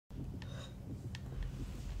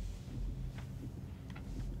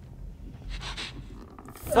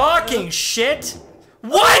Fucking shit!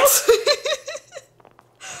 What?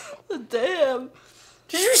 Damn.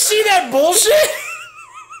 Did you see that bullshit?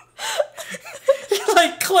 He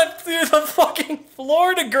like clipped through the fucking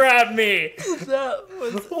floor to grab me. That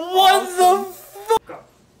was What awesome. the fuck?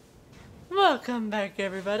 Welcome back,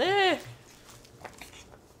 everybody.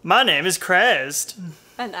 My name is Crazed.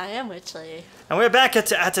 And I am Witchley. And we're back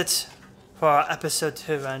at it for our episode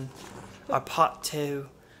 2 and our part 2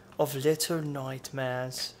 of Little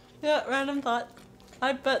Nightmares. Yeah, random thought.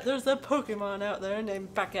 I bet there's a Pokemon out there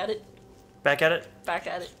named Back at It. Back at it? Back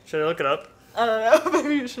at it. Should I look it up? I don't know,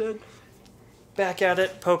 maybe you should. Back at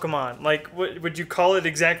it, Pokemon. Like, what would you call it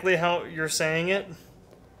exactly how you're saying it?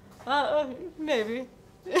 Maybe.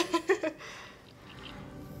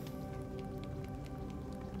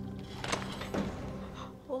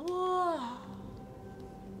 Whoa.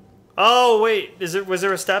 Oh wait, was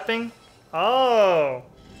there a stepping? Oh.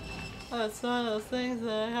 Oh, it's one of those things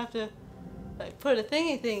that I have to, like, put a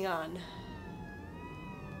thingy thing on.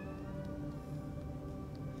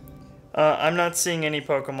 I'm not seeing any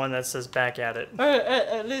Pokemon that says back at it. Or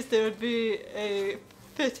at least it would be a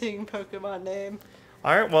fitting Pokemon name.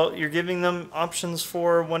 Alright, well, you're giving them options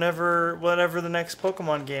for whatever the next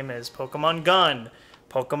Pokemon game is. Pokemon Gun.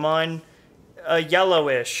 Pokemon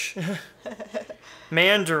Yellowish.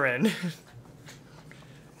 Mandarin.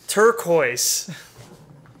 Turquoise.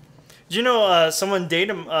 Did you know someone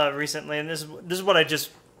dated recently, and this is what I just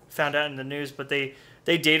found out in the news, but they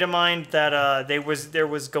data mined that there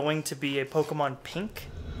was going to be a Pokemon Pink.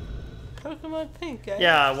 Pokemon Pink, eh?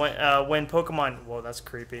 Yeah, when Pokemon... Whoa, that's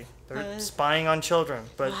creepy. They're spying on children,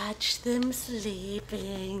 but... Watch them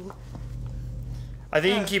sleeping. I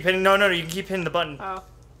think you can keep hitting... No, you can keep hitting the button. Oh.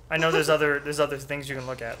 I know there's other things you can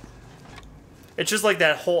look at. It's just like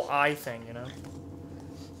that whole eye thing, you know?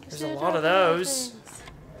 There's a lot of those.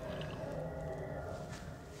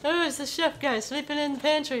 Oh, it's the chef guy sleeping in the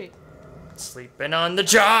pantry. Sleeping on the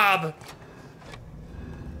job!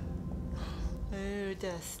 Ooh,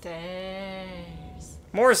 the stairs.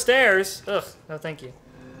 More stairs? Ugh, no thank you.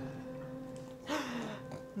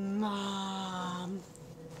 Mom.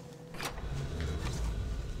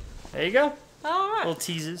 There you go. Alright. Little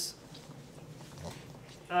teases.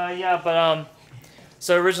 Yeah, but,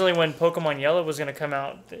 so originally when Pokemon Yellow was gonna come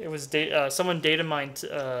out, it was someone data mined,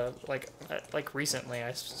 like recently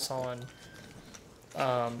I saw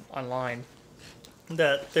on, online,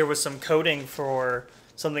 that there was some coding for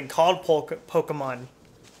something called Pokemon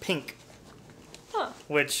Pink. Huh.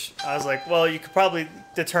 Which I was like, well, you could probably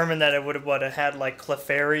determine that it would have had like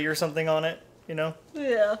Clefairy or something on it, you know?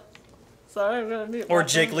 Yeah. Sorry, I'm gonna mute. Or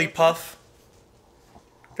Jigglypuff.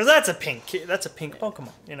 Because that's a pink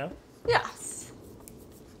Pokemon, you know? Yes.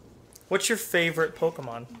 What's your favorite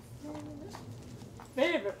Pokemon?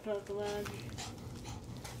 Favorite Pokemon?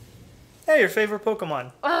 Hey, your favorite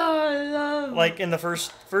Pokemon. Oh, I love... Like in the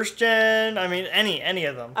first gen? I mean, any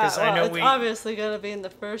of them. Because I know it's obviously gonna be in the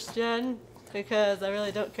first gen, because I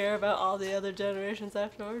really don't care about all the other generations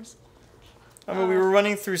afterwards. I mean, we were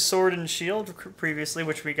running through Sword and Shield previously,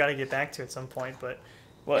 which we got to get back to at some point, but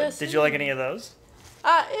what, yes, did you like any of those?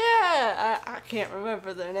 Yeah, I can't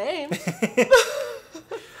remember their names.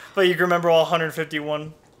 But you can remember all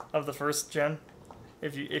 151 of the first gen?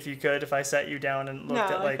 If you could, if I sat you down and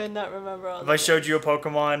looked at, like... I could not remember all if I showed you a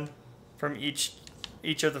Pokemon from each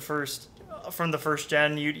of the first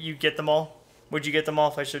gen, you'd get them all? Would you get them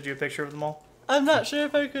all if I showed you a picture of them all? I'm not sure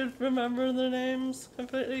if I could remember their names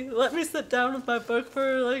completely. Let me sit down with my book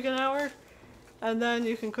for like an hour, and then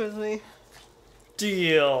you can quiz me.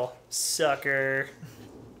 Deal, sucker.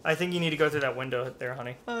 I think you need to go through that window there,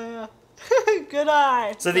 honey. Oh yeah. Good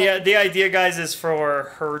eye. So the idea, guys, is for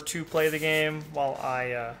her to play the game while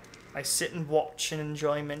I sit and watch in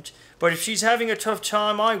enjoyment. But if she's having a tough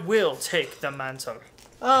time, I will take the mantle.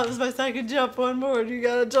 Oh, this is my second jump. One more. You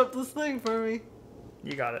gotta jump this thing for me.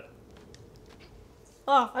 You got it.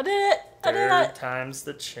 Oh, I did it! I did Third it! time's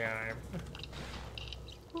the charm.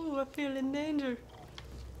 Ooh, I feel in danger.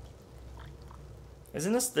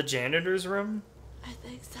 Isn't this the janitor's room? I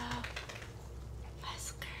think so. I'm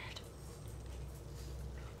scared.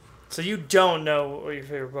 So you don't know what your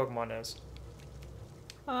favorite Pokemon is?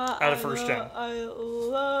 Out of first gen. I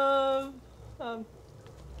love,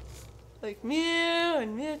 like Mew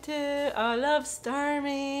and Mewtwo. I love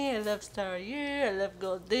Starmie. I love Staryu. I love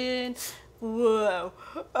Golden. Whoa.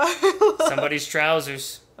 Somebody's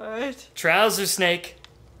trousers. Alright. Trouser snake.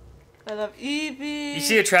 I love Eevee. You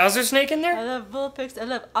see a trouser snake in there? I love Vulpix. I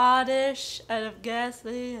love Oddish. I love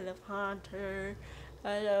Ghastly. I love Haunter.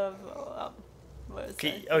 I love, what is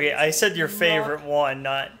that? Okay, I said your favorite one,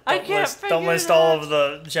 not... I can't Don't list all of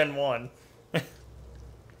the Gen 1.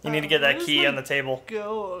 You need to get that Where's key my on the table.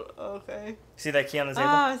 Gold. Okay. See that key on the table?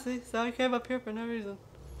 Ah, I see. So I came up here for no reason.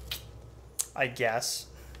 I guess.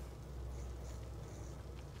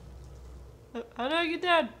 How do I get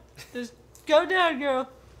down? Just go down, girl.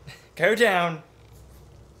 Go down.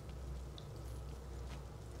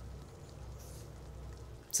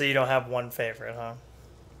 So you don't have one favorite, huh?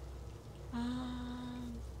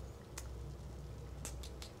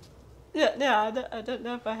 Yeah. I don't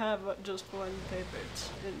know if I have just one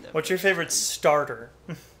favorite. What's your favorite starter?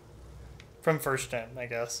 From first gen, I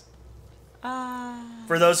guess.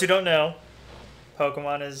 For those who don't know,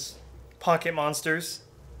 Pokemon is Pocket Monsters,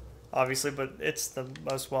 obviously, but it's the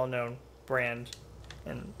most well-known brand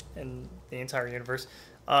in the entire universe.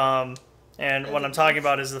 And what I'm talking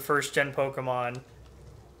about is the first gen Pokemon,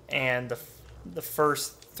 and the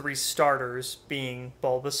first 3 starters being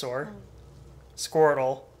Bulbasaur,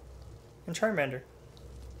 Squirtle, and Charmander.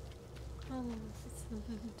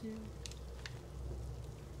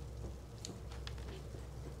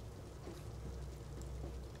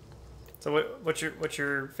 So what's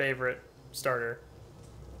your favorite starter?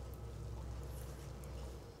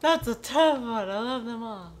 That's a tough one. I love them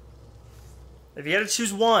all. If you had to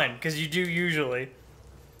choose one, because you do usually.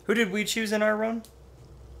 Who did we choose in our run?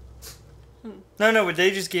 No, they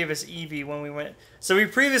just gave us Eevee when we went. So we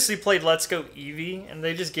previously played Let's Go Eevee, and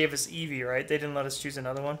they just gave us Eevee, right? They didn't let us choose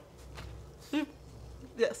another one?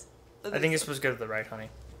 Yes. I think you're supposed to go to the right, honey.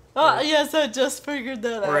 Oh, yes, I just figured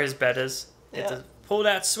that out. Where his bed is. You have to pull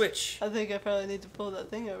that switch. I think I probably need to pull that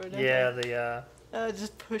thing over, don't Yeah, I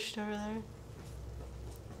just pushed over there.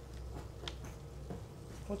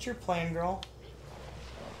 What's your plan, girl?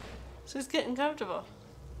 She's getting comfortable.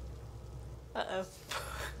 Uh-oh.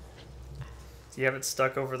 Do you have it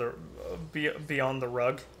stuck over the beyond the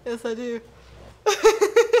rug? Yes, I do.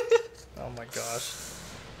 Oh my gosh.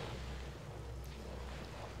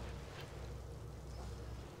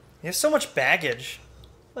 You have so much baggage.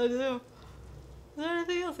 I do. Is there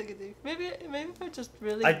anything else I can do? Maybe if I just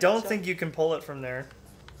really... I don't think you can pull it from there.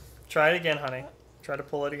 Try it again, honey. Try to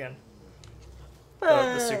pull it again.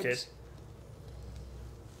 The suitcase.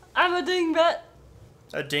 I'm a dingbat.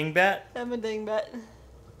 A dingbat? I'm a dingbat.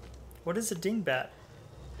 What is a dingbat?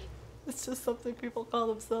 It's just something people call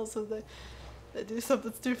themselves when they do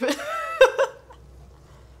something stupid.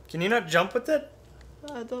 Can you not jump with it?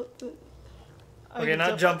 I don't... Okay,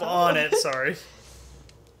 not jump on it, sorry.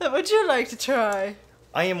 Would you like to try?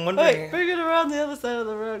 I am wondering... Wait, bring it around the other side of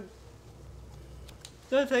the road.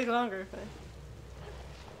 It'll take longer.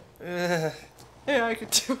 Here, I could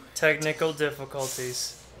do it. Technical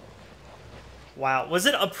difficulties. Wow. Was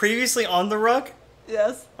it previously on the rug?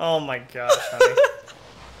 Yes. Oh my gosh, honey.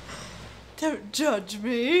 Don't judge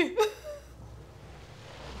me.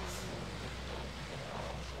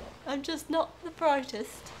 I'm just not the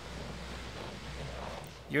brightest.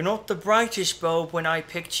 You're not the brightest bulb when I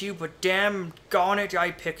picked you, but damn gone it,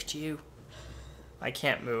 I picked you. I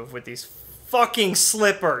can't move with these fucking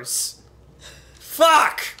slippers.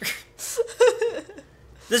 Fuck!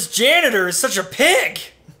 This janitor is such a pig!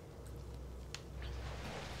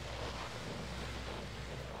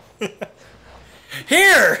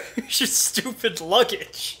 Here! Your stupid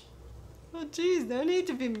luggage. Oh jeez, no need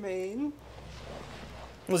to be mean.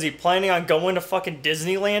 Was he planning on going to fucking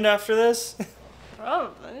Disneyland after this?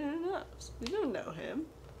 Probably, who knows? You don't know him.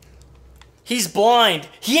 He's blind.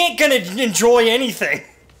 He ain't gonna enjoy anything.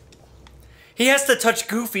 He has to touch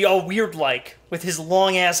Goofy all weird-like with his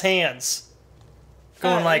long-ass hands.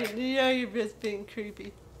 Going like... Yeah, you're just being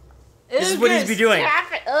creepy. This is what he's be doing.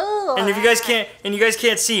 Oh, And if you guys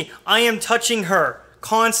can't see, I am touching her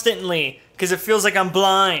constantly because it feels like I'm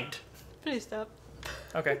blind. Please stop.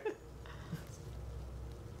 Okay.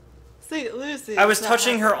 See, Lucy. I was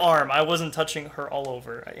touching her arm. I wasn't touching her all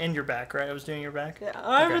over. And your back, right? I was doing your back? Yeah,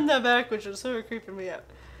 arm in the back, which was sort of creeping me out.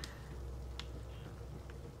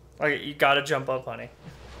 Okay, you gotta jump up, honey.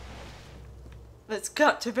 It's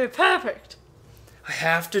got to be perfect. I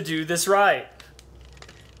have to do this right.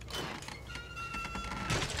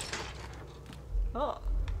 Oh.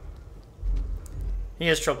 He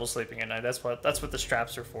has trouble sleeping at night. That's what the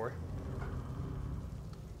straps are for.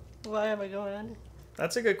 Why am I going under?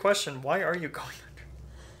 That's a good question. Why are you going under?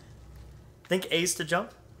 Think A's to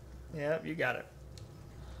jump? Yeah, you got it.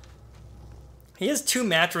 He has 2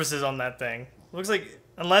 mattresses on that thing. Looks like,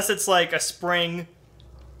 unless it's like a spring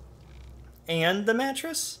and the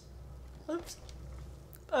mattress? Oops.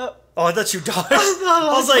 Oh, I thought you died.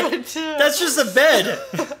 I was like, that's just a bed.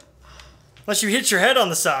 Unless you hit your head on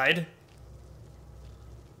the side.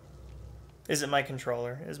 Is it my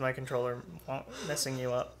controller? Is my controller messing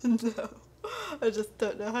you up? No. I just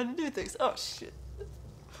don't know how to do things. Oh, shit.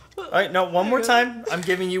 Alright, no, one more time. I'm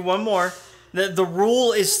giving you one more. The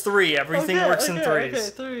rule is 3. Everything works in threes. Okay,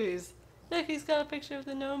 threes. Look, he's got a picture of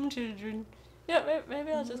the gnome children. Yeah,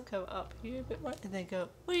 maybe I'll just come up here a bit more and then go,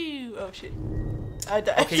 woo! Oh shit. I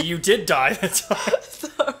died. Okay, you did die that time.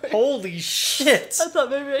 Sorry. Holy shit. I thought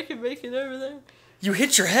maybe I could make it over there. You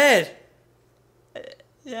hit your head.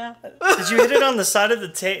 Yeah. Did you hit it on the side of the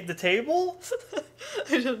table?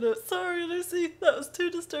 I don't know. Sorry, Lucy. That was too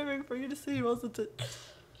disturbing for you to see, wasn't it?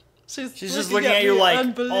 She's just looking at you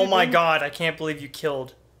like, oh my god, I can't believe you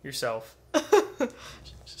killed yourself.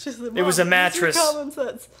 She's like, it was a mattress. Common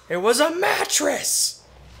sense. It was a mattress!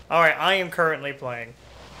 Alright, I am currently playing.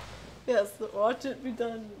 Yes, watch it be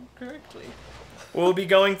done correctly. We'll be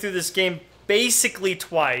going through this game basically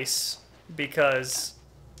twice because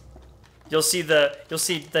you'll see the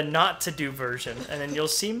not to do version and then you'll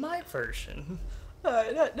see my version.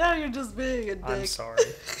 Alright, now you're just being a dick. I'm sorry.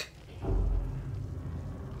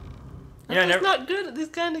 I'm just not good at these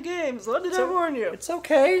kind of games. What did I warn you? It's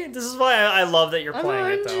okay. This is why I love that you're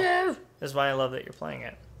playing it, though. This is why I love that you're playing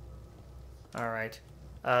it. All right.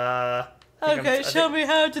 Okay, show me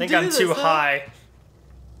how to do this. I think I'm too high.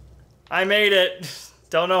 I made it.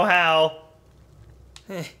 Don't know how.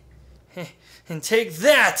 And take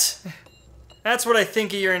that. That's what I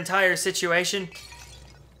think of your entire situation.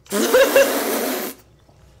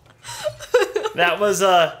 That was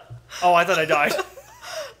oh, I thought I died.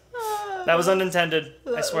 That was unintended,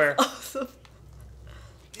 I swear. Awesome.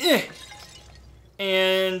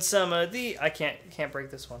 And some of the... I can't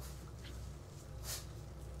break this one.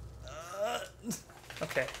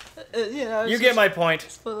 Okay. You get my point.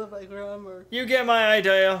 Full of like grammar. You get my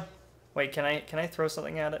idea. Wait, can I throw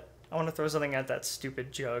something at it? I want to throw something at that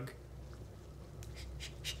stupid jug.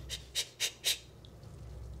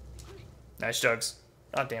 Nice jugs.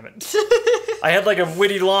 Oh, damn it. I had like a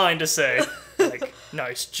witty line to say. Like,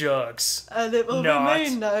 nice jugs. And it will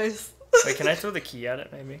remain nice. Wait, can I throw the key at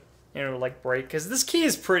it, maybe? And it'll, like, break? Because this key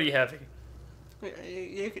is pretty heavy.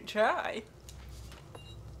 You could try.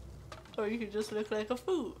 Or you could just look like a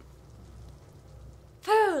fool.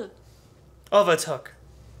 Fool! Of a tuck.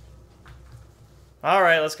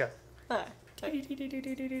 Alright, let's go. Alright.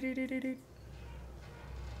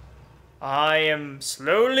 I am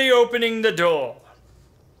slowly opening the door.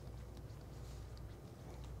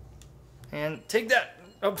 And take that.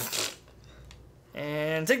 Oh.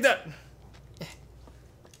 And take that.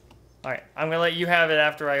 Alright, I'm gonna let you have it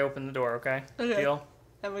after I open the door, okay? Okay. Deal?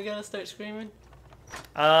 Am we gonna start screaming?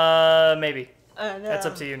 Maybe. No. That's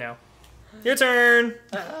up to you now. Your turn!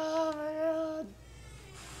 Oh my god.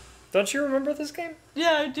 Don't you remember this game?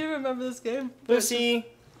 Yeah, I do remember this game. Lucy.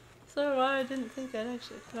 So I didn't think I'd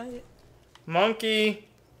actually play it. Monkey.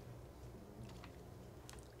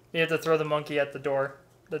 You have to throw the monkey at the door.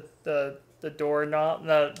 The door knob,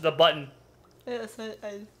 the button. Yes, I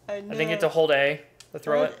know. I think you have to hold A to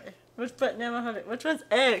throw it. Which button am I holding? Which one's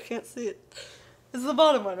A? I can't see it. This is the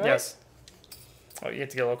bottom one, right? Yes. Oh, you have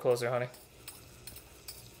to get a little closer, honey.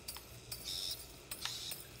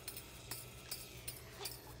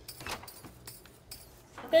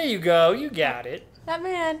 There you go. You got it. That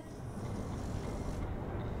man.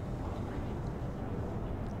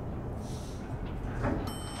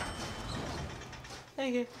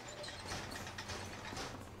 Thank you.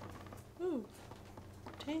 Ooh.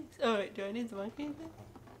 Thanks. Oh wait, do I need the monkey thing?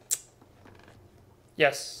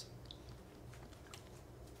 Yes.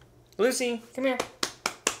 Lucy, come here.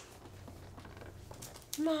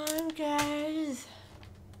 Come on, guys.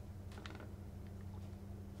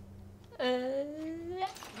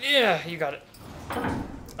 Yeah, you got it.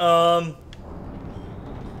 I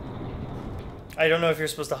don't know if you're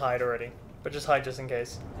supposed to hide already, but just hide just in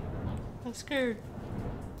case. I'm scared.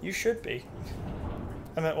 You should be.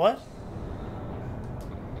 I meant what?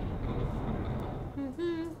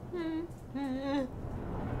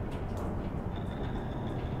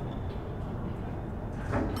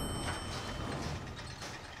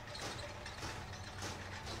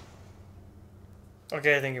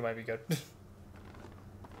 Okay, I think you might be good.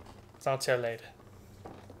 It's not too late.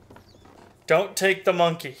 Don't take the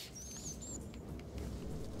monkey.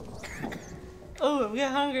 Oh, I'm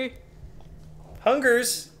getting hungry.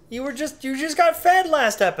 Hungers? You just got fed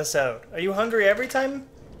last episode. Are you hungry every time?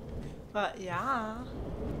 Yeah.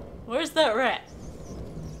 Where's that rat?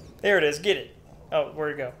 There it is. Get it. Oh,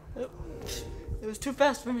 where'd it go? Oh, it was too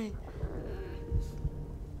fast for me.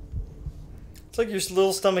 It's like your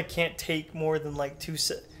little stomach can't take more than like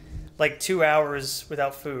 2 hours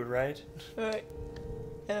without food, right? Alright.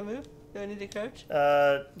 Can I move? Do I need to crouch?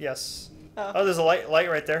 Yes. Oh, There's a light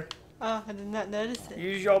right there. Oh, I did not notice it.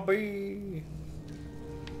 You shall be.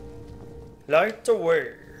 Light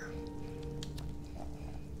away.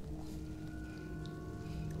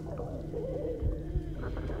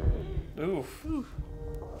 Oof. Ooh.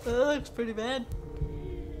 That looks pretty bad.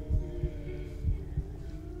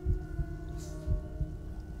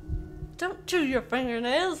 Don't chew your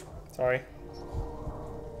fingernails. Sorry.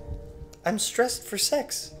 I'm stressed for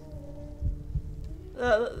sex.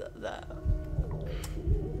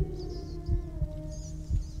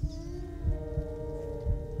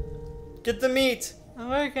 Get the meat. I'm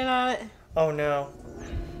working on it. Oh no.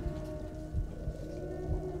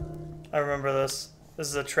 I remember this. This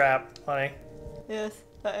is a trap, honey. Yes,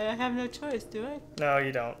 but I have no choice, do I? No,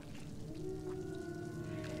 you don't.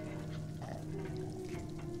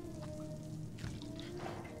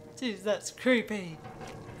 Jeez, that's creepy.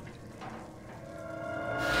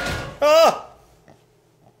 Ah!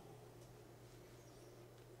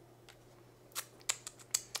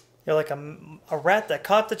 You're like a rat that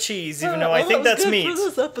caught the cheese, even though I think that's meat. For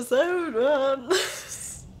this episode, man.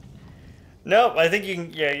 Nope, I think you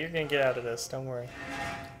can. Yeah, you're gonna get out of this. Don't worry.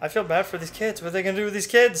 I feel bad for these kids. What are they gonna do with these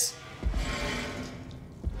kids?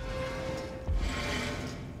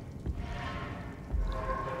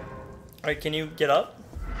 Alright, can you get up?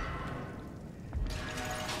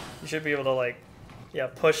 You should be able to, like, yeah,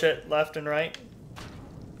 push it left and right.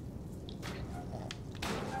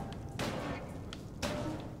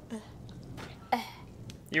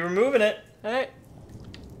 You were moving it. Alright.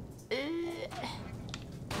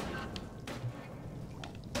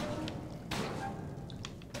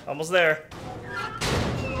 Almost there.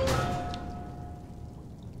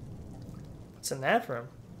 What's in that room?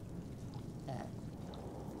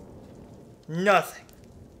 Nothing.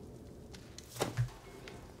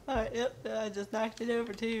 Alright, yep, I just knocked it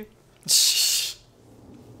over too.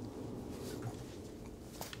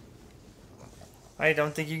 I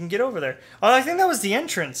don't think you can get over there. Oh, I think that was the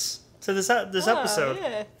entrance to this episode.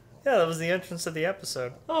 Yeah. Yeah, that was the entrance to the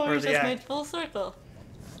episode. Oh, or we the just act. made full circle.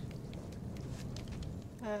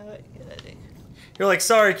 What can I do? You're like,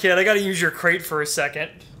 sorry, kid, I gotta use your crate for a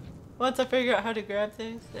second. Once I figure out how to grab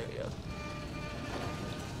things, there we go.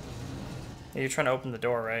 You're trying to open the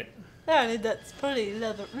door, right? Yeah, I need that pretty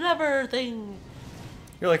lever thing.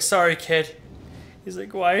 You're like, sorry, kid. He's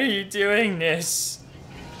like, why are you doing this?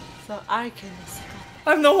 So I can escape.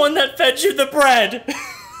 I'm the one that fed you the bread.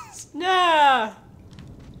 No!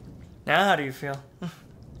 Now how do you feel?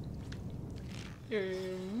 You're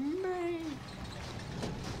mine.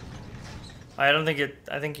 I don't think it.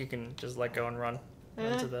 I think you can just let go and run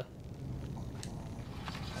into the.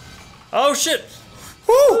 Oh shit!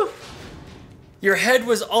 Woo! Your head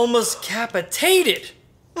was almost capitated.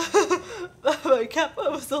 My kappa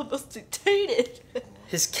was almost detated.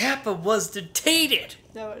 His kappa was detated.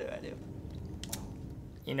 Now what do I do?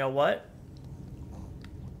 You know what?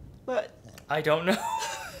 What? I don't know.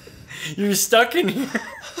 You're stuck in here.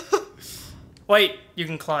 Wait, you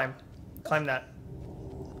can climb. Climb that.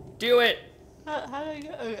 Do it. How do I go?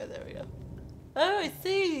 Okay, there we go. Oh, I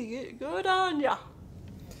see. Good on ya.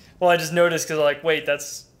 Well, I just noticed because like, wait,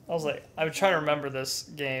 that's. I was like, I'm trying to remember this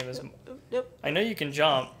game. Yep. I know you can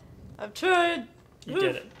jump. I've tried. You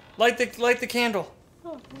did it. Light the candle.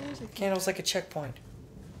 Oh, there's a Candle's like a checkpoint.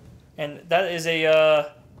 And that is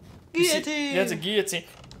a guillotine. That's a guillotine.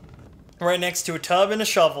 Right next to a tub and a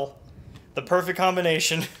shovel. The perfect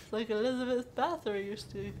combination. It's like Elizabeth Bathory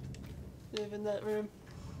used to live in that room.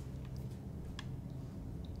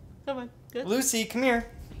 Come on, good. Lucy, come here.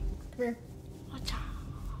 Come here. Watch out.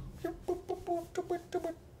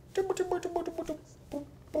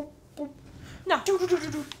 No.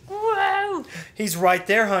 Whoa! He's right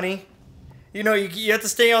there, honey. You know, you have to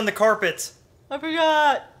stay on the carpet. I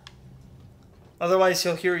forgot. Otherwise,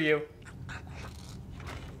 he'll hear you.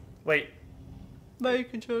 Wait. My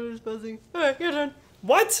controller's buzzing. Alright, your turn.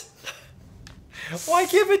 What? Why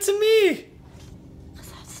give it to me?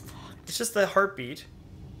 It's just the heartbeat.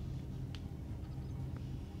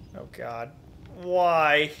 Oh, God.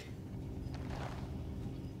 Why?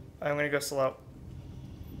 I'm gonna go slow.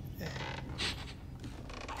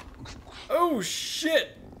 Oh,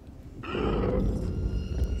 shit!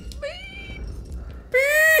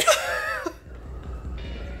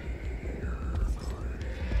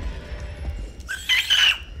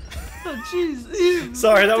 Oh, jeez.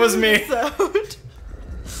 Sorry, that was me. Sound.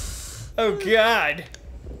 Oh, God.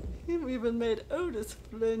 You even made Otis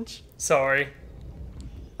flinch. Sorry.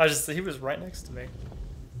 He was right next to me.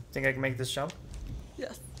 Think I can make this jump?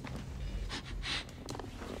 Yes.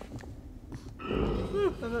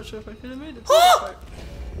 I'm not sure if I could have made it. Oh,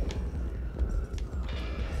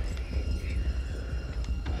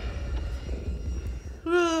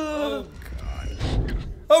 God.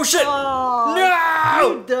 Oh, shit! Oh, No!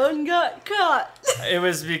 you done got caught. It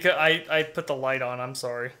was because I put the light on. I'm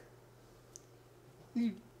sorry.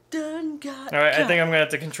 You done got. All right, I think I'm gonna have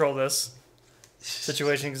to control this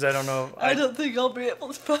situation because I don't know. I don't think I'll be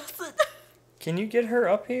able to pass it. Can you get her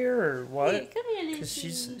up here or what? Hey, come here,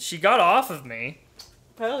 Because she got off of me.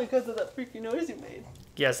 Probably because of that freaky noise you made.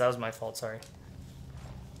 Yes, that was my fault. Sorry.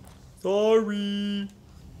 Sorry.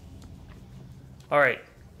 All right.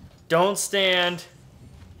 Don't stand.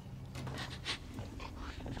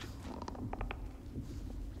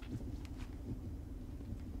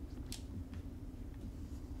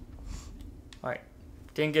 All right.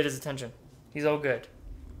 Didn't get his attention. He's all good.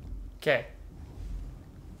 Okay.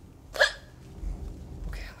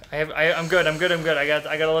 Okay. I'm good. I'm good. I'm good. I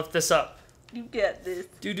gotta lift this up. You get this.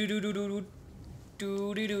 Do do do do do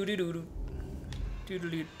do do do do do do do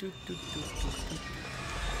do do do do.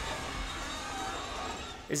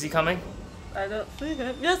 Is he coming? I don't see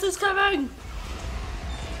him. Yes, it's coming.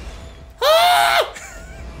 Ah!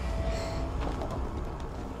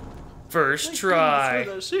 First Thank try.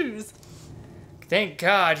 goodness for those shoes. Thank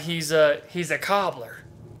God he's a cobbler.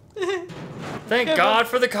 Thank God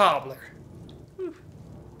for the cobbler.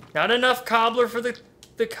 Not enough cobbler for the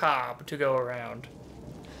cob to go around.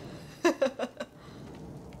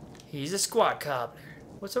 He's a squat cobbler.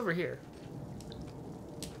 What's over here?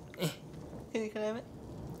 Can you climb it?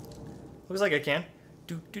 Looks like I can.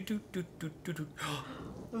 Do do do do do do do.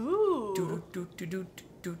 Ooh. Do do do do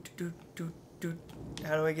do do do do.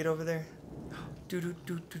 How do I get over there? Do do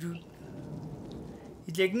do do do.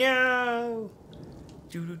 He's like no.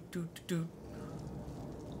 Do do do do do.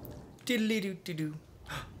 Diddly do do do.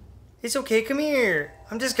 It's okay. Come here.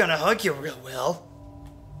 I'm just gonna hug you real well.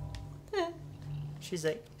 She's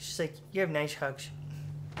like, you have nice hugs.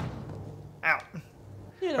 Ow.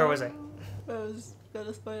 You know, Where was I? I was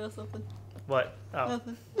gonna spoil something. What? Oh.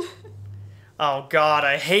 Nothing. Oh God,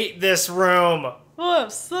 I hate this room. Oh, I'm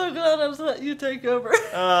so glad I was letting you take over.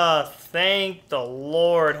 Thank the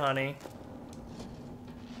Lord, honey.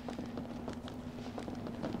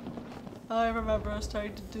 I remember us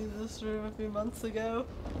trying to do this room a few months ago.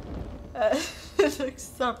 It took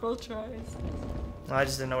several tries. I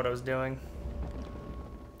just didn't know what I was doing.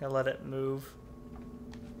 I let it move.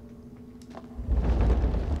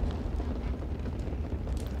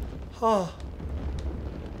 Oh.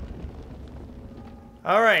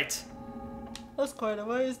 All right. That's quite a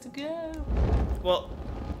ways to go. Well,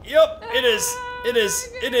 yep, it is. It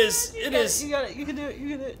is. It is. It is. You got it. You can do it. You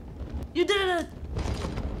can do it. You did it!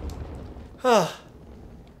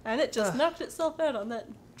 And it just knocked itself out on that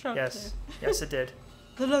trunk Yes. there. Yes, it did.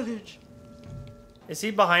 The luggage. Is he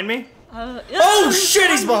behind me? Yes, Oh shit,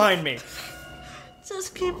 he's behind me!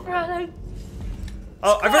 Just keep running.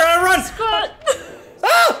 Oh, I forgot to run! Squat!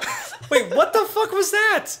 Ah! Wait, what the fuck was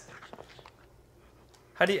that?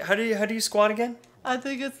 How do you squat again? I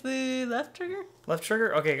think it's the left trigger. Left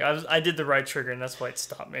trigger? Okay, I did the right trigger and that's why it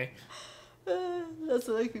stopped me. That's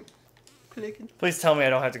what I keep clicking. Please tell me I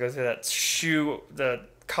don't have to go through that the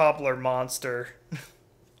cobbler monster.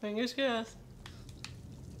 Fingers crossed.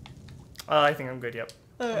 I think I'm good, yep.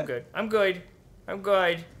 Okay. I'm good. I'm good. I'm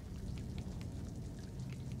good.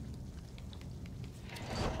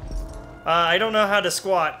 I don't know how to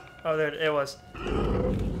squat. Oh, there it was.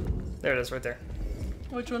 There it is, right there.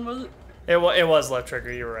 Which one was it? It was left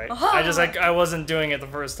trigger, you were right. Aha! I just, I wasn't doing it the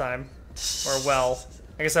first time. Or well.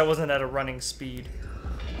 I guess I wasn't at a running speed.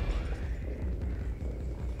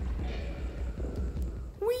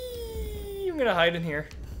 Whee! I'm gonna hide in here.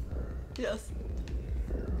 Yes.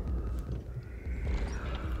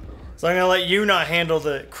 So I'm gonna let you not handle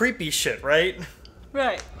the creepy shit, right?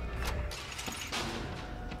 Right.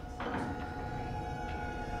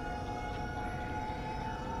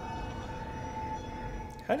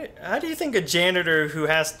 How do you think a janitor who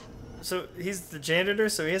has... So he's the janitor,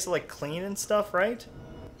 so he has to like clean and stuff, right?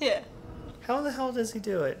 Yeah. How the hell does he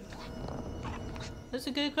do it? That's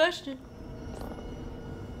a good question.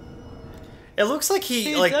 It looks like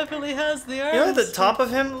he He definitely has the arms. You know what the top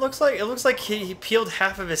of him looks like? It looks like he peeled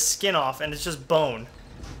half of his skin off and it's just bone.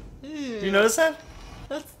 Ew. You notice that?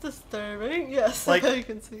 That's disturbing. Yes, Like, I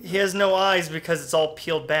can see. he has no eyes because it's all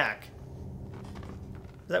peeled back.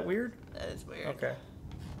 Is that weird? That is weird. Okay.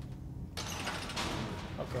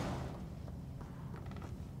 Okay.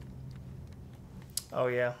 Oh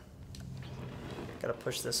yeah. Gotta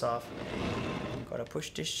push this off. Gotta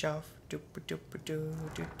push this off.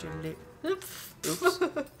 Oops. Oops.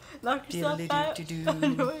 Knock yourself out.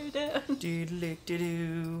 On your way down.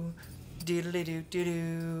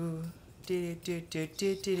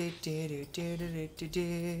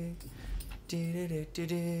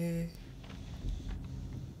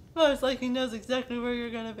 Oh, it's like he knows exactly where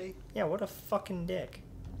you're gonna be. Yeah, what a fucking dick.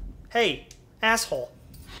 Hey, asshole.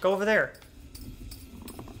 Go over there.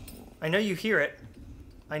 I know you hear it.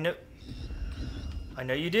 I know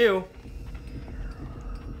you do.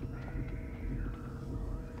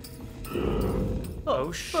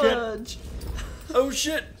 Oh shit. Fudge. Oh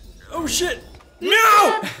shit. Oh shit.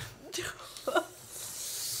 No!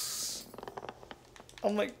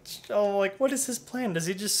 I'm like, what is his plan? Does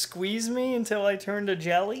he just squeeze me until I turn to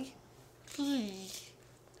jelly? What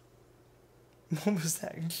was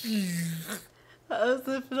that? I was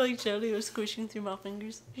feel like jelly was squishing through my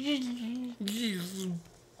fingers.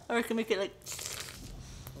 Or I can make it like.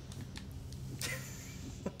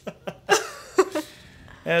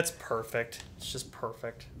 That's perfect. It's just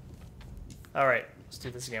perfect. Alright, let's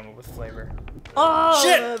do this again with flavor. Oh,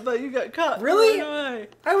 shit! But you got caught. Really? Right away.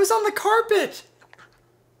 I was on the carpet!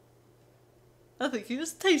 I think he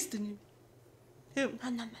was tasting you. Him.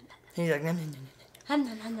 He's like, no.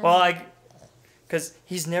 Well, because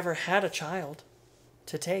he's never had a child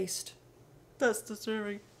to taste. That's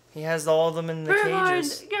disturbing. He has all of them in the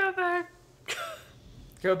cages. Go back.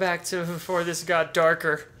 Go back to before this got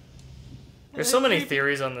darker. There's so many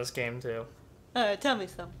theories on this game, too. Alright, tell me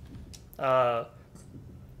some.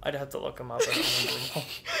 I'd have to look them up.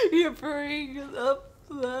 You're bringing up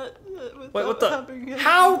that. Wait, what the?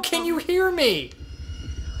 How can you hear me?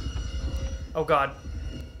 Oh, God.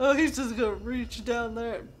 Oh, he's just gonna reach down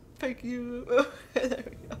there and pick you. Oh, there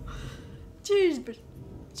we go. Jeebus,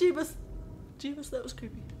 that was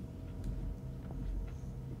creepy.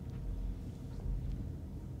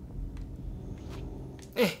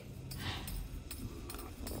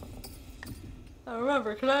 I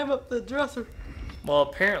remember, climb up the dresser. Well,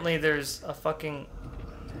 apparently there's a fucking...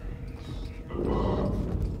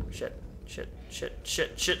 Shit.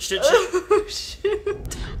 Oh,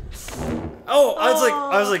 shoot. Oh,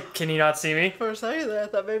 I was like, can you not see me? For a second there, I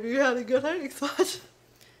thought maybe you had a good hiding spot.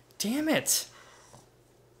 Damn it.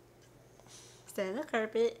 Stay on the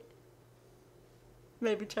carpet.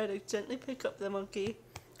 Maybe try to gently pick up the monkey.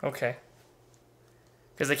 Okay.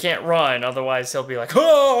 Because they can't run, otherwise he'll be like,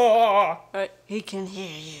 oh! Alright, he can hear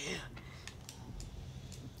you.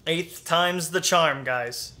 8th time's the charm,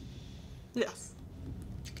 guys. Yes.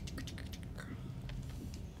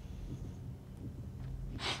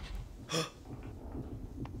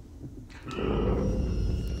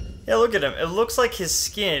 Yeah, look at him. It looks like his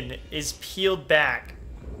skin is peeled back.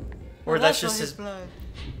 Or that's just his... blood.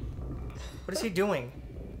 What is he doing?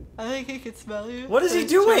 I think he could smell you. What is he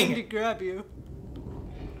He's doing? trying to grab you.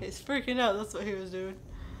 He's freaking out. That's what he was doing.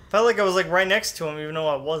 Felt like I was like right next to him, even though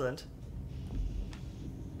I wasn't.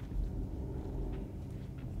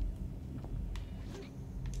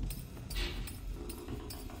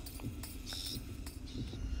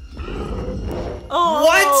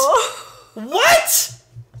 Oh. What? What?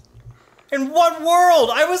 In what world?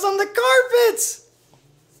 I was on the carpet!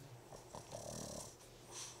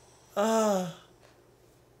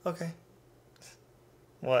 Okay.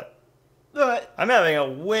 What? What? I'm having a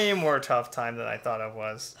way more tough time than I thought I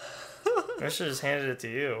was. I should have just handed it to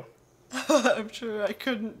you. I'm sure I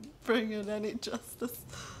couldn't bring in any justice.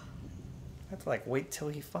 I have to like wait till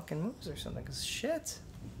he fucking moves or something, cause shit.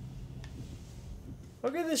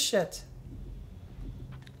 Look at this shit.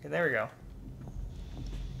 Okay, there we go.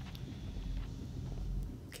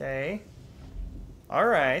 Okay.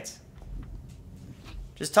 Alright.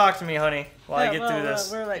 Just talk to me, honey, while I get through this.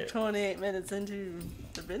 We're like 28 minutes into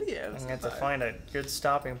the video. I'm gonna have to find a good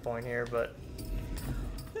stopping point here, but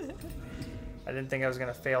I didn't think I was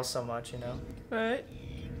gonna fail so much, you know? Right.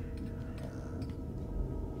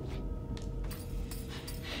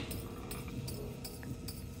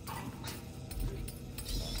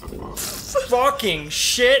 Fucking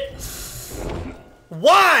shit!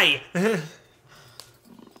 Why?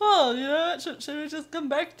 Oh, you know what? Should we just come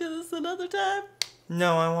back to this another time?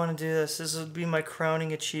 No, I want to do this. This would be my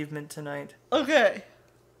crowning achievement tonight. Okay.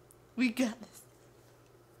 We got this.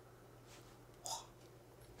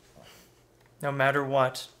 No matter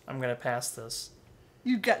what, I'm gonna pass this.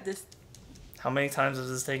 You got this. How many times has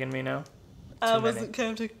this taken me now? I Too wasn't many.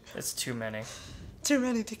 counting. It's too many. Too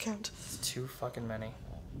many to count. It's too fucking many.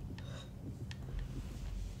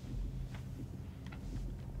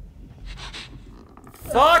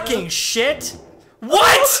 Fucking shit!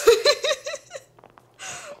 What?!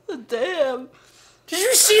 Damn. Did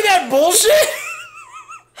you see that bullshit?!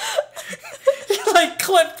 He like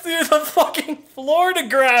clipped through the fucking floor to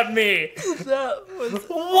grab me! That was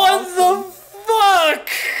What awesome. the fuck?!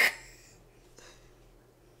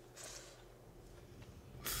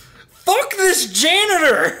 Fuck this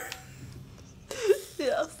janitor!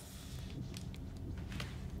 Yes.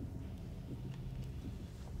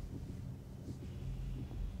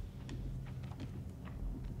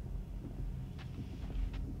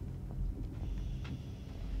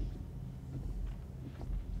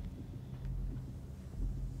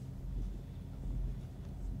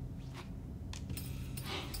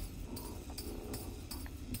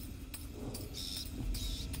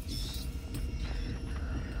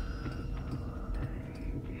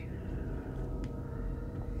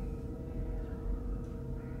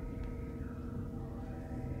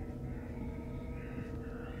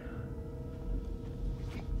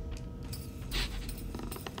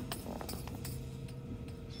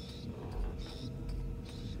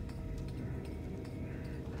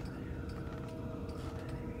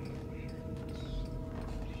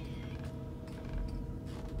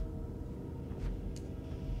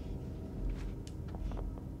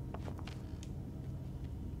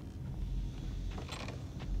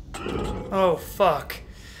 Oh, fuck.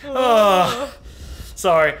 Oh.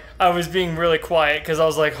 Sorry, I was being really quiet because I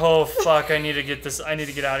was like, oh, fuck, I need to get this. I need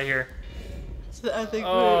to get out of here. So I think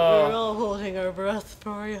we're all holding our breath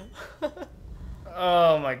for you.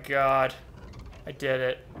 Oh, my God. I did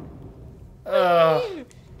it.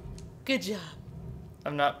 Good job.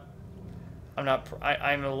 I'm a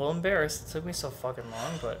little embarrassed. It took me so fucking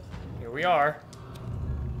long, but here we are.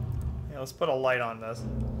 Yeah, let's put a light on this.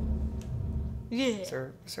 Yeah.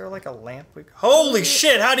 Is there like a lamp? Holy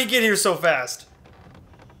shit! How'd he get here so fast?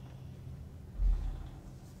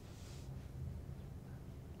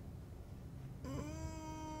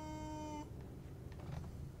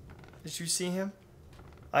 Did you see him?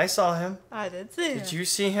 I saw him. I did see him. Did you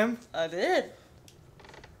see him? I did.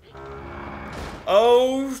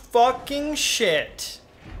 Oh, fucking shit.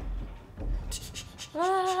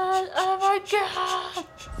 Oh my god!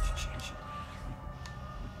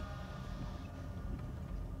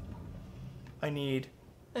 I need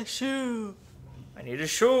a shoe. I need a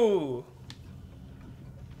shoe.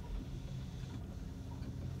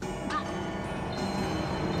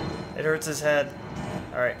 It hurts his head.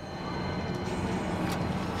 Alright.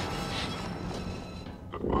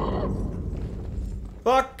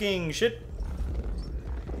 Fucking shit.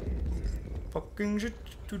 Fucking shit.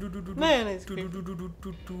 Man, it's creepy.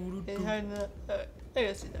 It's hard not. I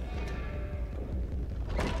gotta see that.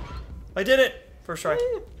 I did it! First try.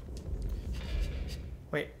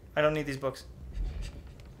 Wait, I don't need these books.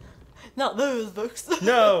 Not those books.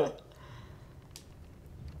 No!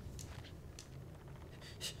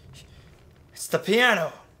 It's the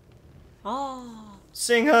piano! Oh.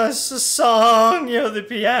 Sing us a song, you're the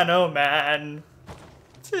piano man.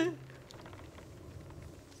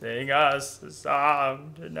 Sing us a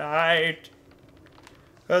song tonight.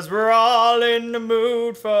 'Cause we're all in the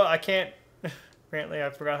mood for... I can't... Apparently I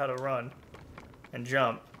forgot how to run. And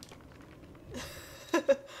jump.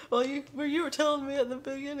 Well, you were telling me at the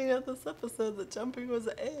beginning of this episode that jumping was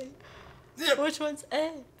A. Yep. Which one's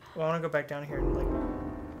A? Well, I want to go back down here and like...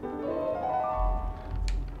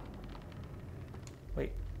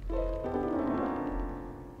 Wait.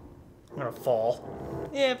 I'm gonna fall.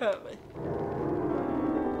 Yeah, probably.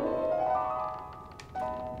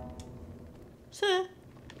 So,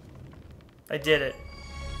 I did it.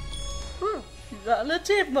 you got an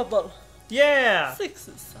achievable. Yeah!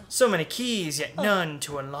 6s. So many keys, yet none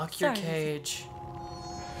to unlock your Sorry. cage.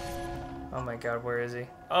 Oh my god, where is he?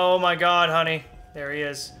 Oh my god, honey. There he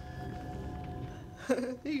is.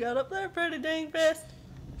 You got up there pretty dang fast.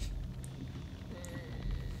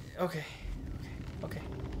 Okay. Okay.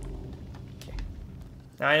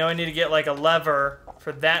 Now I know I need to get like a lever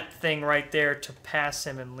for that thing right there to pass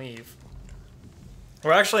him and leave.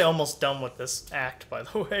 We're actually almost done with this act, by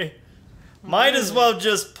the way. Might as well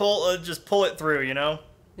just pull it through, you know?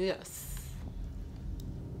 Yes.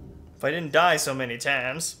 If I didn't die so many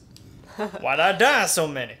times, why'd I die so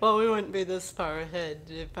many? Well, we wouldn't be this far ahead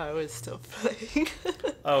if I was still playing.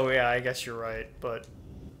 Oh yeah, I guess you're right, but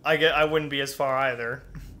I wouldn't be as far either,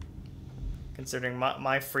 considering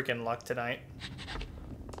my freaking luck tonight.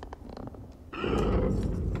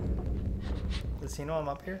 Does he know I'm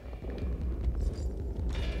up here?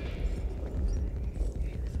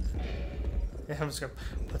 Yeah, I'm just gonna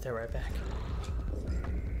put that right back.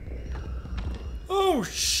 Oh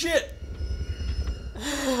shit!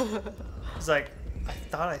 It's like I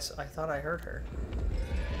thought I heard her.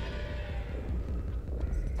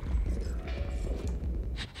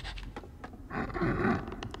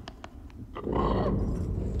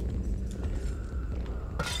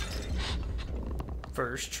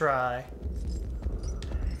 First try.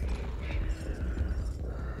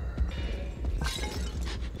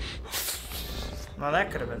 Well,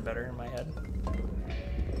 that could have been better in my head.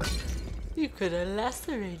 You could have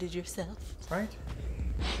lacerated yourself. Right?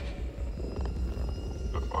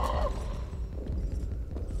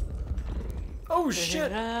 Oh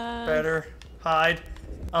shit! Better hide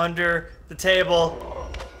under the table.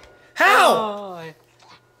 How? Oh,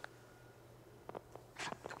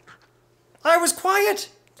 I was quiet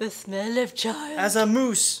the smell of child. as a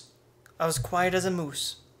moose. I was quiet as a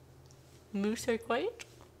moose. Moose are quiet?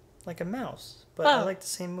 Like a mouse, but I Oh. like to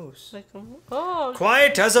say moose. Like, oh,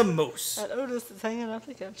 Quiet as a moose. that Otis is hanging off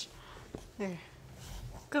the couch. There.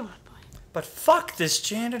 Come on, boy. But fuck this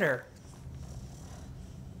janitor.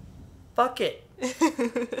 Fuck it.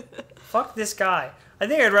 Fuck this guy. I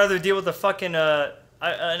think I'd rather deal with a fucking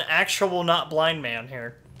an actual not blind man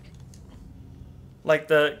here. Like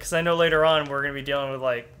because I know later on we're gonna be dealing with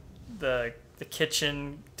like the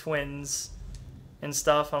kitchen twins and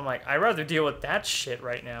stuff. I'm like, I'd rather deal with that shit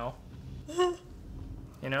right now.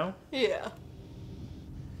 You know? Yeah.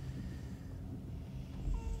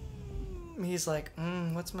 He's like,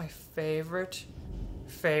 what's my favorite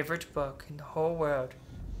book in the whole world?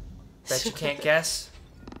 Bet you can't guess.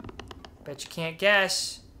 Bet you can't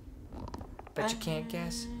guess. Bet you can't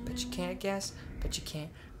guess. Bet you can't guess. Bet you can't.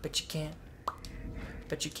 Bet you can't.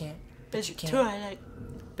 Bet you can't. Bet you can't. Twilight.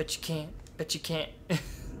 Bet you can't. Bet you can't.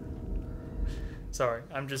 Sorry,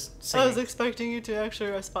 I'm just I singing. was expecting you to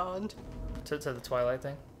actually respond. To the Twilight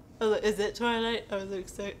thing? I was like, is it Twilight? I was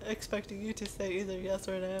expecting you to say either yes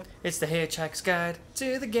or no. It's the Hitchhiker's Guide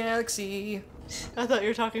to the Galaxy. I thought you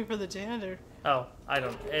were talking for the janitor. Oh, I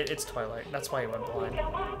don't. It's Twilight. That's why he went blind.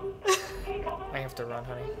 I have to run,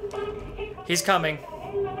 honey. He's coming.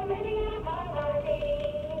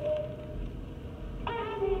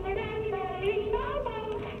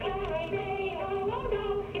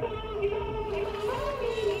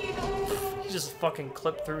 He just fucking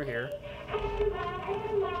clipped through here.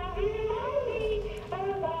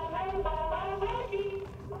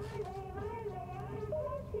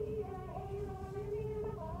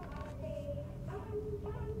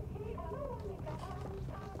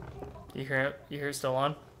 You hear it? You hear it still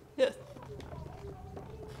on? Yes.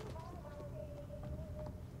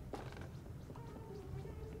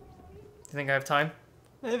 You think I have time?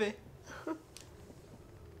 Maybe.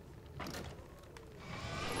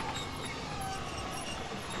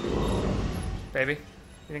 Baby?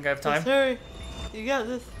 You think I have time? Yes, hurry. You got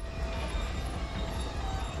this.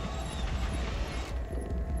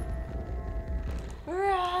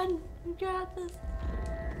 Run! You got this.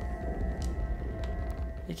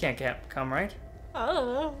 You can't come, right? I don't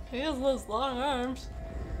know. He has those long arms.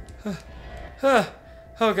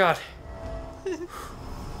 Oh god.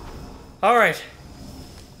 Alright.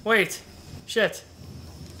 Wait. Shit.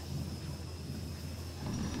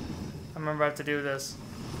 I'm about to do this.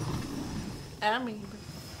 Amoeba.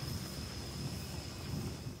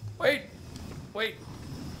 Wait. Wait.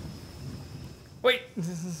 Wait.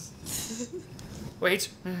 Wait.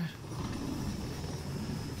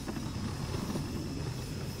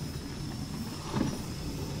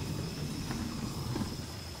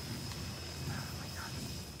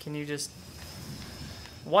 Can you just...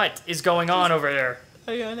 What is going on over there?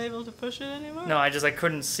 Are you unable to push it anymore? No, I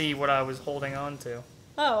couldn't see what I was holding on to.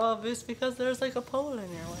 Oh, well, it's because there's like a pole in your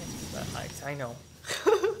way. I know.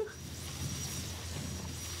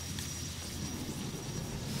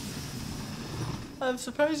 I'm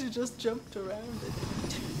surprised you just jumped around it.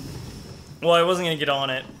 Well, I wasn't gonna get on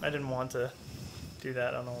it. I didn't want to do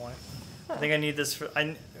that. I don't know why. I think I need this for...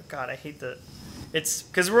 God, I hate that. It's...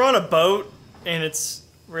 Because we're on a boat, and it's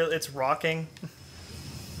rocking.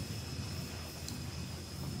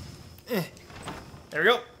 There we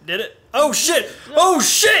go. Did it. Oh, shit! Oh,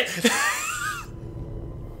 shit!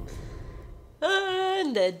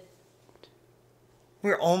 And dead.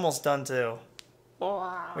 We're almost done, too.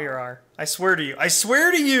 Wow. We are. I swear to you. I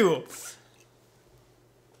swear to you!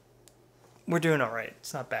 We're doing alright.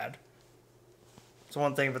 It's not bad. It's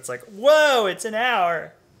one thing if it's like, whoa, it's an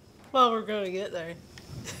hour! Well, we're gonna get there.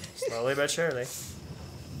 Slowly but surely.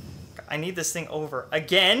 I need this thing over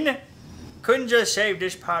again? Couldn't just save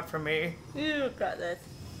this part for me. You got this.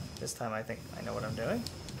 This time I think I know what I'm doing.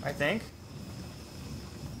 I think.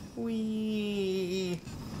 Whee!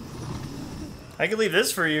 I could leave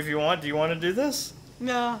this for you if you want. Do you want to do this?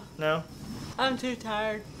 No. No? I'm too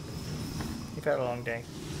tired. You've had a long day.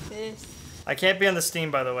 Yes. I can't be on the Steam,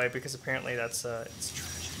 by the way, because apparently that's, it's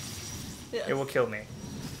tragic. Yes. It will kill me.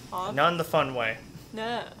 Awesome. Not in the fun way.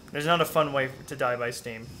 No. There's not a fun way to die by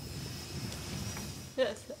Steam.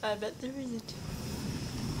 Yes, I bet there isn't.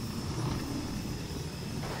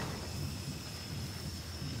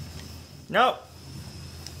 No!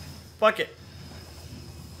 Fuck it.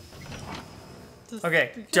 Just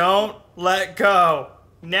Okay, be careful. don't let go.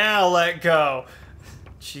 Now let go.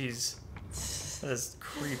 Jeez. That is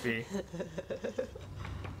creepy.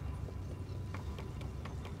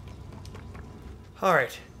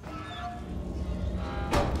 Alright.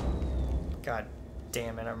 God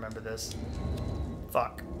damn it, I remember this.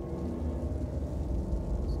 Fuck.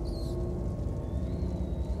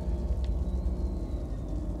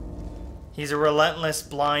 He's a relentless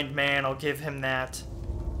blind man, I'll give him that.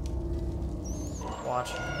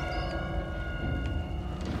 Watch.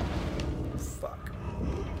 Fuck.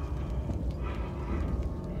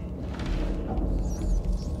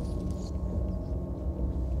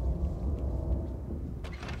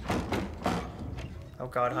 Oh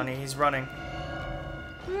god, honey, he's running.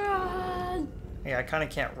 Run! Yeah, I kind of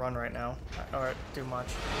can't run right now. Or do much.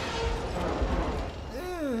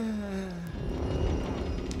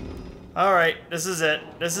 Alright, this is it.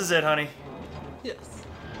 This is it, honey. Yes.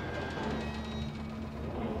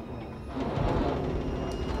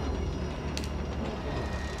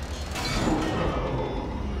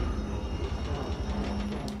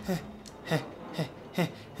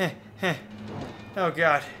 Oh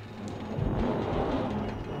god.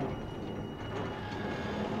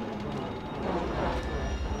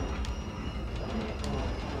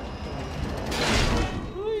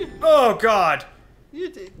 Oh god. You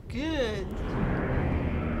did good.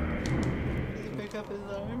 Did you pick up his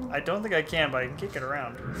arm? I don't think I can, but I can kick it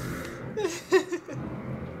around.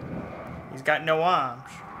 He's got no arms.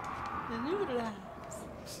 The noodle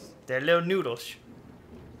arms. They're little noodles.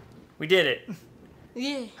 We did it.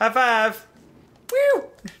 Yeah. High five. Woo!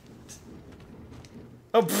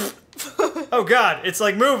 Oh, pfft. Oh god, it's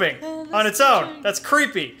like moving on its own. That's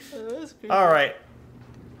creepy. That's creepy. All right.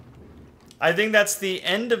 I think that's the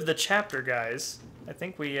end of the chapter, guys. I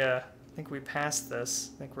think we passed this.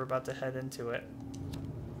 I think we're about to head into it.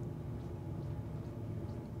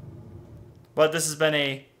 But this has been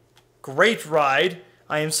a great ride.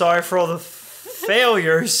 I am sorry for all the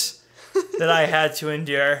failures that I had to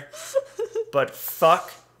endure. But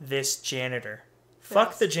fuck this janitor. Fuck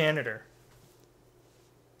Yes. the janitor.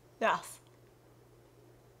 Yes.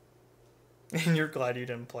 And you're glad you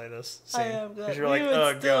didn't play this scene. I am glad. You're We like, would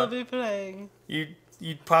oh still god. be playing.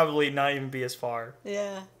 You'd probably not even be as far.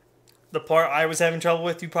 Yeah. The part I was having trouble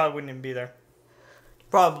with, you probably wouldn't even be there.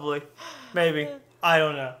 Probably. Maybe. I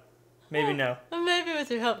don't know. Maybe no. Well, maybe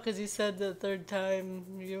with your help, because you said the third time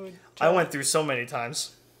you would I try. went through so many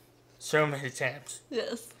times. So many times.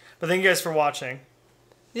 Yes. But thank you guys for watching.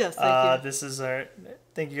 Yes, thank you. This is our...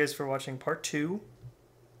 Thank you guys for watching part 2.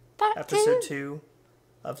 Part Episode 2. 2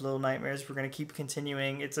 of Little Nightmares. We're going to keep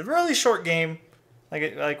continuing. It's a really short game.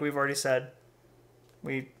 Like we've already said.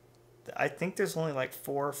 I think there's only like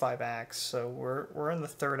 4 or 5 acts. So we're in the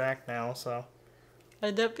 3rd act now, so...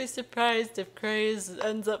 And don't be surprised if Crazed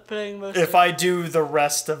ends up playing most If of I do the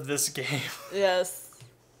rest of this game. Yes.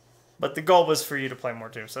 But the goal was for you to play more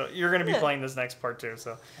too. So you're going to be Yeah. playing this next part too.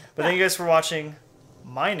 So, but thank you guys for watching.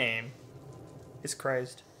 My name is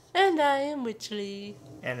Crazed. And I am Witchley.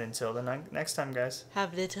 And until the next time, guys,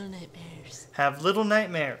 Have little nightmares. have little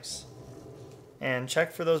nightmares. And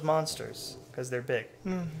check for those monsters, because they're big.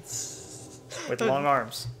 With long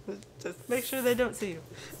arms. Just make sure they don't see you.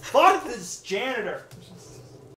 Fuck this janitor!